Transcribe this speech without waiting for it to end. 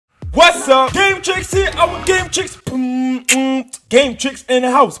What's up? Game Tricks here. Our Game Tricks. Game Tricks in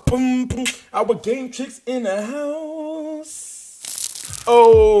the house. Our Game Tricks in the house.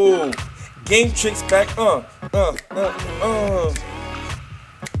 Oh, Game Tricks back.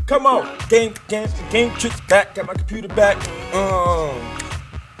 Come on, Game Tricks back. Got my computer back.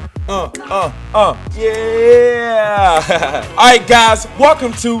 Yeah. All right, guys.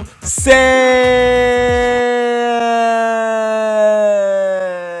 Welcome to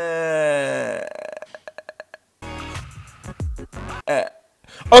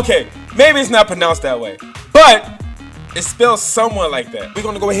Okay, maybe it's not pronounced that way, but it's spelled somewhat like that. We're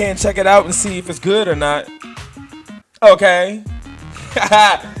gonna go ahead and check it out and see if it's good or not. Okay.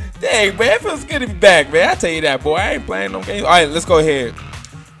 Dang, man, it feels good to be back, man. I tell you that, boy. I ain't playing no games. All right, let's go ahead.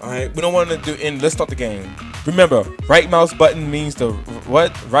 All right, we don't want to do. And let's start the game. Remember, right mouse button means the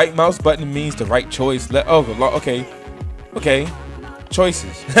what? Right mouse button means the right choice. Okay,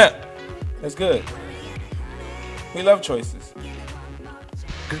 choices. That's good. We love choices.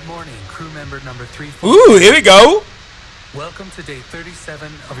 Good morning, crew member number 3. Ooh, here we go. Welcome to day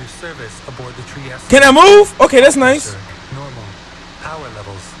 37 of your service aboard the Trieste. Can I move? Okay, that's nice. Normal. Power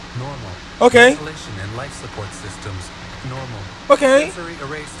levels, normal. Okay. Ventilation and life support systems, normal. Okay. Sensory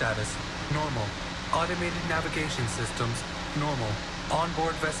array status, normal. Automated navigation systems, normal.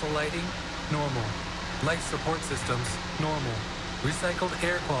 Onboard vessel lighting, normal. Life support systems, normal. Recycled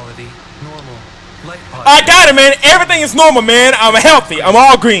air quality, normal. I got it, man. Everything is normal, man. I'm healthy. I'm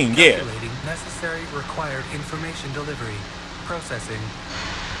all green. Yeah. Calculating necessary required information delivery. Processing.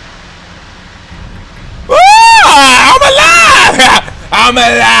 I'm alive. I'm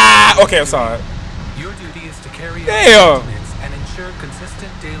alive. Okay, I'm sorry. Your duty is to carry out maintenance and ensure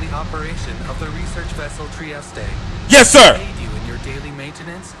consistent daily operation of the research vessel Trieste. Yes, sir. To aid you in your daily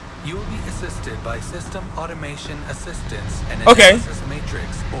maintenance, you will be assisted by System Automation Assistance and Analysis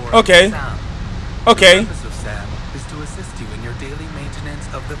Matrix, or SAAAM. Okay. The purpose of SAAAM is to assist you in your daily maintenance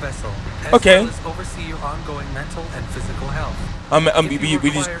of the vessel, as well as oversee your ongoing mental and physical health.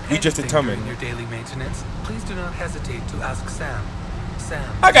 We just determined. During your daily maintenance, please do not hesitate to ask Sam.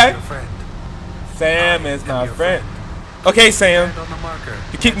 Sam is your friend. Sam is my friend. Okay, Sam. On the marker,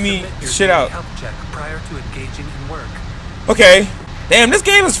 you kick me shit out. Health check prior to engaging in work. Okay. Damn, this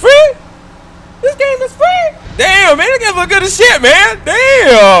game is free. This game is free. Damn, man, this game look good as shit, man.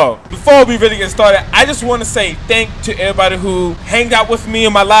 Damn. Before we really get started, I just want to say thank to everybody who hanged out with me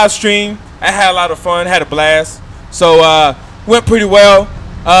in my live stream. I had a lot of fun, had a blast. So went pretty well.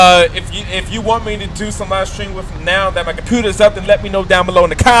 If you want me to do some live stream with now that my computer's up, then let me know down below in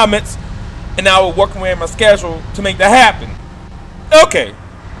the comments, and I will work away in my schedule to make that happen. Okay.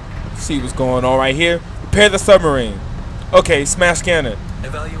 Let's see what's going on right here. Repair the submarine. Okay, smash scanner.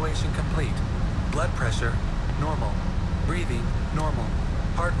 Evaluation complete. Blood pressure, normal. Breathing, normal.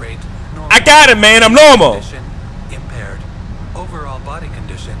 Heart rate, normal. I got it, man. I'm normal. Condition, impaired. Overall body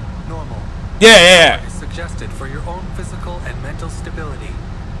condition, normal. Yeah. Is suggested for your own physical and mental stability.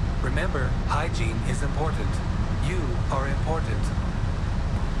 Remember, hygiene is important. You are important.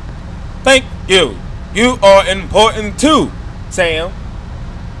 Thank you. You are important too, Sam.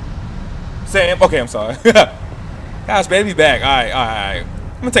 Sam. Okay, I'm sorry. Gosh, baby, back. All right.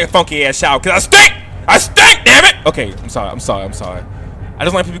 I'm gonna take a funky ass shower because I stink, damn it. Okay, I'm sorry. I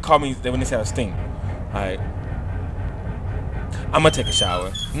just like people call me when they say I stink. All right. I'm gonna take a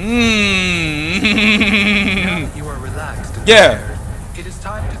shower. Now that you are relaxed and prepared, it is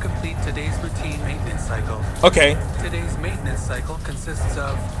time to complete today's routine maintenance cycle. Okay. Today's maintenance cycle consists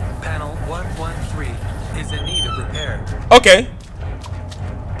of panel 113 is in need of repair. Okay.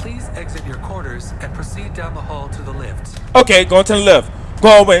 Please exit your quarters and proceed down the hall to the lift. Okay, going to the left.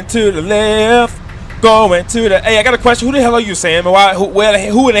 Going to the left. Going to the. Hey, I got a question. Who the hell are you, Sam? And why? Who in the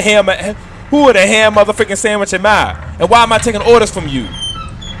hell? Who in the hell, motherfucking sandwich am I? And why am I taking orders from you?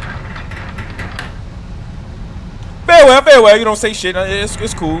 Farewell. You don't say shit.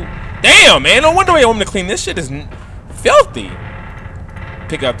 It's cool. Damn, man. No wonder they want me to clean this shit. Is filthy.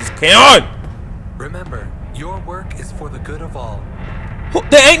 Pick up this can. Remember, your work is for the good of all.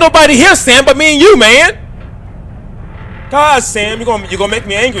 There ain't nobody here, Sam, but me and you, man. God, Sam, you're gonna make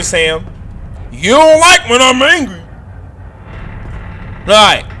me angry, Sam. You don't like when I'm angry.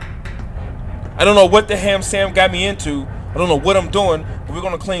 Alright. I don't know what the hell Sam got me into. I don't know what I'm doing, but we're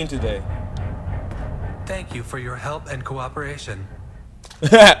gonna clean today. Thank you for your help and cooperation.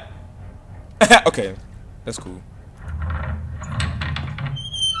 Okay, that's cool.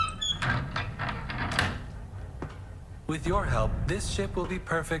 With your help, this ship will be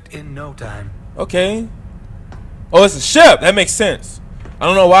perfect in no time. Okay. Oh, it's a ship. That makes sense. I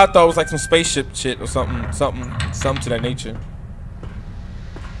don't know why I thought it was like some spaceship shit or something to that nature.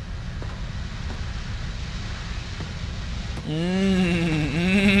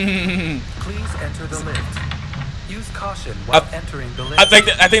 Please enter the lift. Use caution while entering the lift. I think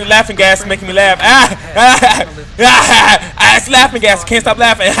the laughing gas is making me laugh. It's laughing gas. Can't stop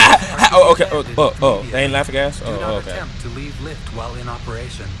laughing. Oh, okay. Oh, they ain't laughing gas. Do not okay. attempt to leave lift while in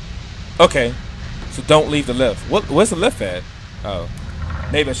operation. Okay. So don't leave the lift. Where's the lift at? Oh,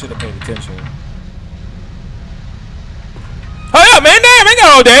 maybe I should have paid attention. Hurry up, man! Damn, ain't got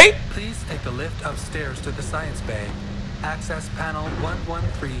all day. Please take the lift upstairs to the science bay. Access panel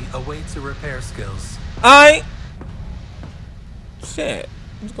 113 awaits your repair skills. Shit.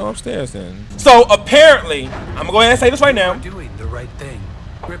 Let's go upstairs then. So apparently, I'm gonna go ahead and say this right now. You are doing the right thing.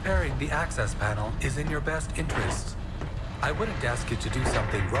 Repairing the access panel is in your best interest. I wouldn't ask you to do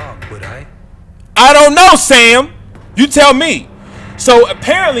something wrong, would I? I don't know, Sam. You tell me. So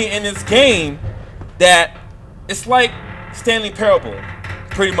apparently in this game, that it's like Stanley Parable,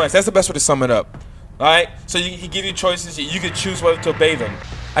 pretty much. That's the best way to sum it up. All right. So he give you choices. You can choose whether to obey them.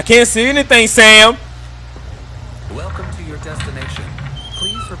 I can't see anything, Sam. Welcome to your destination.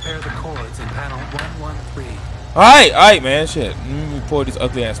 Please repair the cords in panel 113. All right, man. Shit. Let me pull these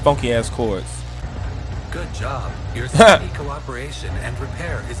ugly ass, funky ass cords. Good job. Your steady cooperation and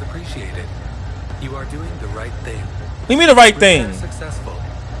repair is appreciated. You are doing the right thing. What do you mean the right thing? Successful.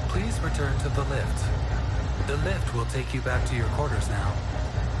 Please return to the lift. The lift will take you back to your quarters now.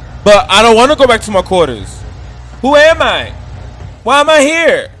 But I don't want to go back to my quarters. Who am I? Why am I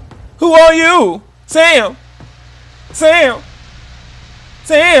here? Who are you? Sam. Sam.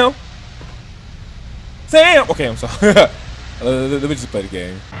 Sam. Sam. Okay, I'm sorry. Let me just play the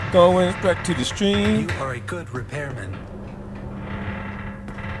game. Going back to the stream. You are a good repairman.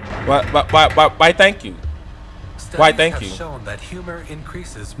 Why thank you? Why thank you? Studies have shown that humor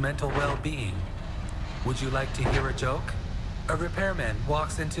increases mental well-being. Would you like to hear a joke? A repairman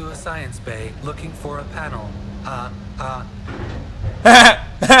walks into a science bay looking for a panel.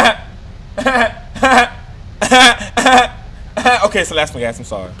 Okay, so that's my guys. I'm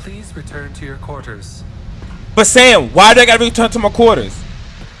sorry. Please return to your quarters. But Sam, why do I gotta return to my quarters?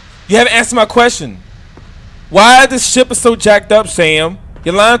 You haven't answered my question. Why this ship is so jacked up, Sam?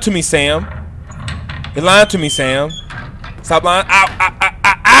 You're lying to me, Sam. You're lying to me, Sam. Stop lying. Ow, ow, ow,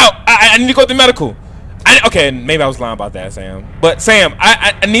 ow, ow. I need to go to the medical. Okay, maybe I was lying about that, Sam. But Sam,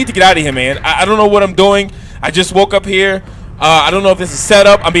 I need to get out of here, man. I don't know what I'm doing. I just woke up here. I don't know if this is set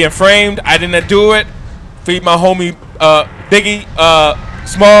up. I'm being framed. I didn't do it. Feed my homie Biggie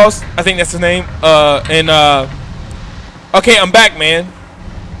Smalls. I think that's his name. Okay, I'm back, man.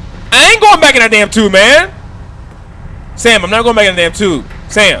 I ain't going back in that damn tube, man. Sam, I'm not going back in the damn tube.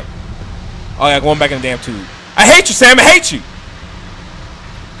 Sam. Oh yeah, going back in the damn tube. I hate you, Sam. I hate you.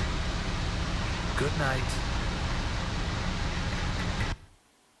 Good night.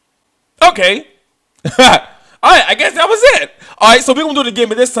 Okay. Alright, I guess that was it. Alright, so we're going to do it again,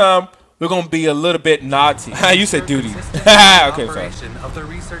 but this time we're going to be a little bit naughty. You said duty. Okay, sorry. Of the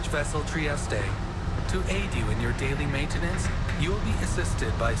research vessel Trieste. To aid you in your daily maintenance, you will be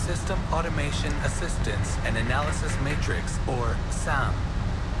assisted by System Automation Assistance and Analysis Matrix, or SAAAM.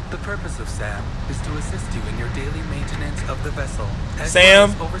 The purpose of SAAAM is to assist you in your daily maintenance of the vessel.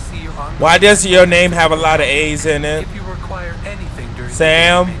 Sam, why does your name have a lot of A's in it? If you require anything during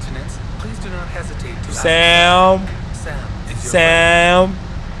Sam, maintenance, please do not hesitate to Sam, ask. Sam is your Sam,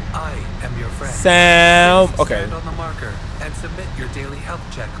 friend. I am your friend. Sam. Okay. Stand on the marker and submit your daily health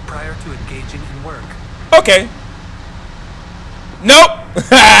check prior to engaging in work. Okay. Nope.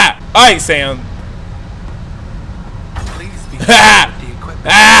 Alright, Sam. Please be careful with the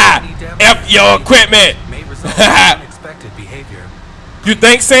equipment. F your equipment. May result in unexpected behavior. You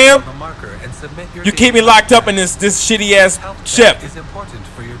think, Sam? On the marker and submit your You keep me locked up in this shitty ass health ship. check is important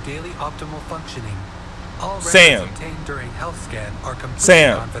for your daily optimal functioning. All Sam. records obtained during health scan are completely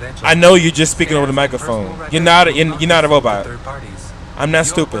Sam, confidential. I know you're just speaking over the microphone. You're not a robot. Third parties. I'm not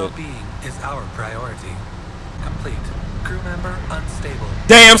Your stupid. well-being is our priority. Complete. Crew member unstable.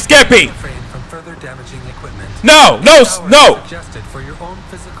 Damn, Skippy! Refrain from further damaging equipment. No, Showers no. are suggested for your own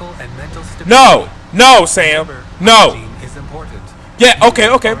physical and mental stability. No, Sam. Remember, No. hygiene is important. Yeah, okay.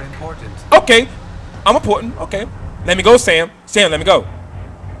 You are important. Okay. I'm important. Okay. Let me go, Sam. Sam, let me go.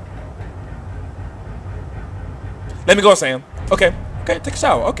 Let me go, Sam. Okay. Okay, take a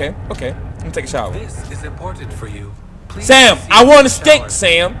shower. Okay. Let me take a shower. This is important for you. Please Sam, proceed I want to the shower. stink,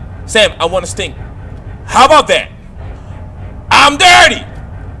 Sam. Sam, I want to stink. How about that? I'm dirty.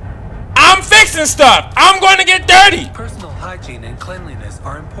 I'm fixing stuff. I'm going to get dirty. Personal hygiene and cleanliness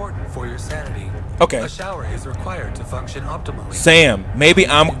are important for your sanity. Okay. A shower is required to function optimally. Sam, maybe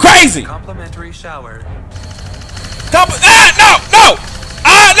I'm crazy. Complimentary shower. No. No.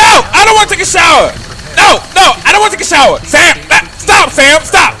 I don't want to take a shower. No, no, I don't want to take a shower. Sam, stop, Sam,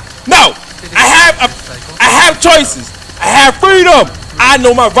 stop. No, I have choices. I have freedom. I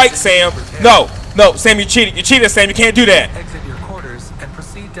know my rights, Sam. No, no, Sam, you cheated. You cheated, Sam. You can't do that. Exit your quarters and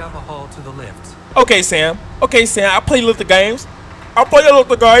proceed down the hall to the lift. Okay, Sam. Okay, Sam. I play little games. I play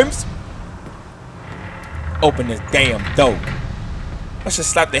little games. Open this damn door. I should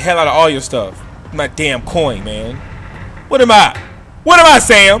slap the hell out of all your stuff. My damn coin, man. What am I? What am I,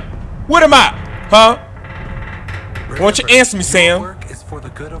 Sam? What am I? Huh? Why don't you answer me, Sam? Work is for the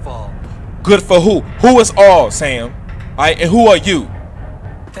good of all. Good for who? Who is all, Sam? Alright, and who are you?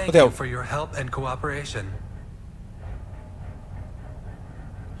 Thank you for your help and cooperation.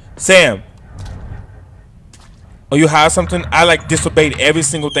 Sam. Oh, you hired something? I like disobeyed every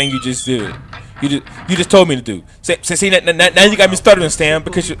single thing you just did. You just told me to do. See, now you got me stuttering, Sam,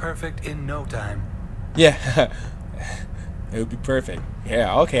 because you perfect in no time. Yeah. It would be perfect.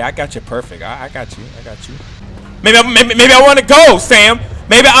 Yeah, okay, I got you perfect. I got you. I got you. Maybe I want to go, Sam.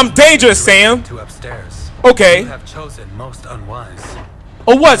 Maybe I'm dangerous, Sam. To upstairs. Okay. You have chosen most unwise.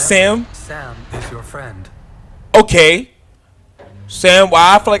 Oh, what, Sam? Sam is your friend. Okay. Sam,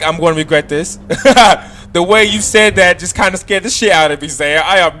 well, I feel like I'm going to regret this. The way you said that just kind of scared the shit out of me, Sam.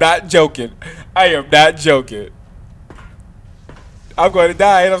 I am not joking. I am not joking. I'm going to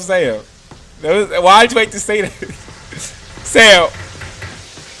die, you know what I'm saying? Why'd you wait to say that? Sam.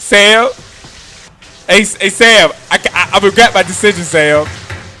 Sam. Hey, Sam. I regret my decision, Sam.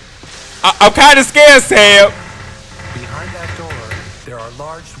 I'm kind of scared, Sam. Behind that door, there are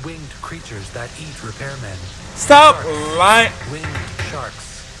large winged creatures that eat repairmen. Stop lying. Winged sharks.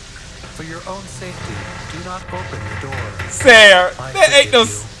 For your own safety, do not open the door. Sam, there ain't no...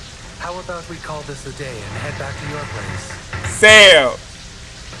 How about we call this a day and head back to your place? Sam,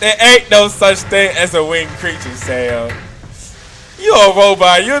 there ain't no such thing as a winged creature, Sam. You a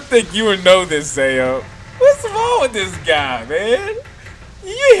robot. You think you would know this, Sam. What's wrong with this guy, man?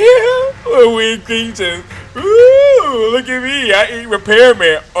 You hear him? We're winged creatures. Ooh, look at me. I eat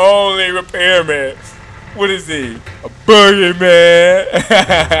repairman. Only repairman. What is he? A burger man.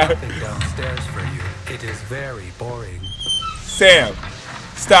 Nothing downstairs for you. It is very boring. Sam,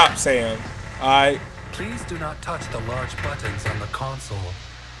 stop, Sam. Alright. Please do not touch the large buttons on the console.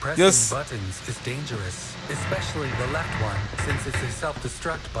 Pressing buttons is dangerous, especially the left one, since it's a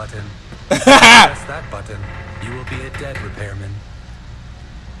self-destruct button. If you press that button, you will be a dead repairman.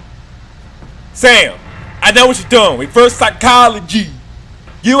 Sam, I know what you're doing. Reverse psychology.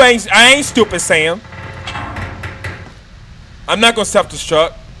 I ain't stupid, Sam. I'm not gonna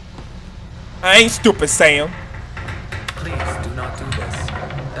self-destruct. I ain't stupid, Sam. Please do not do this.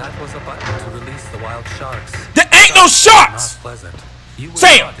 That was a button to release the wild sharks. There ain't no sharks! Not pleasant. You will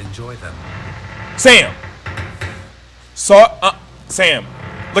Sam! not enjoy them. Sam! Sam,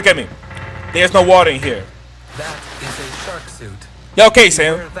 look at me. There's no water in here. That is a shark suit. Yeah, okay,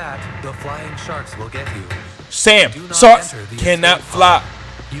 Sam. Wear that, the flying sharks will get you. Sam, sharks cannot fly.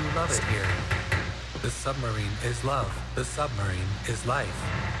 You love it here. The submarine is love. The submarine is life.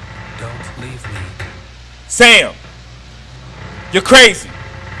 Don't leave me. Sam! You're crazy.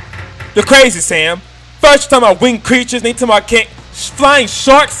 You're crazy, Sam. First you're talking about winged creatures, then you talking about flying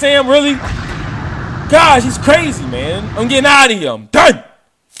sharks, Sam, really? Gosh, he's crazy, man. I'm getting out of here. I'm done.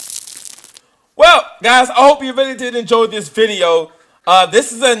 Well, guys, I hope you really did enjoy this video.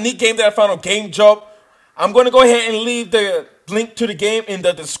 This is a neat game that I found on Game Jolt. I'm going to go ahead and leave the link to the game in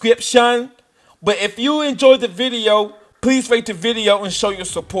the description. But if you enjoyed the video, please rate the video and show your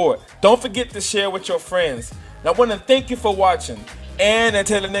support. Don't forget to share with your friends. And I want to thank you for watching. And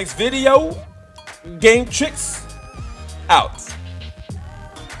until the next video, Game Tricks out.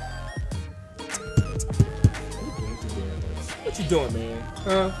 What you doing, man?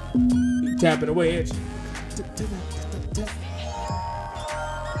 Huh? You tapping away, ain't you?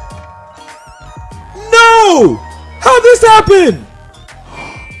 No! How'd this happen?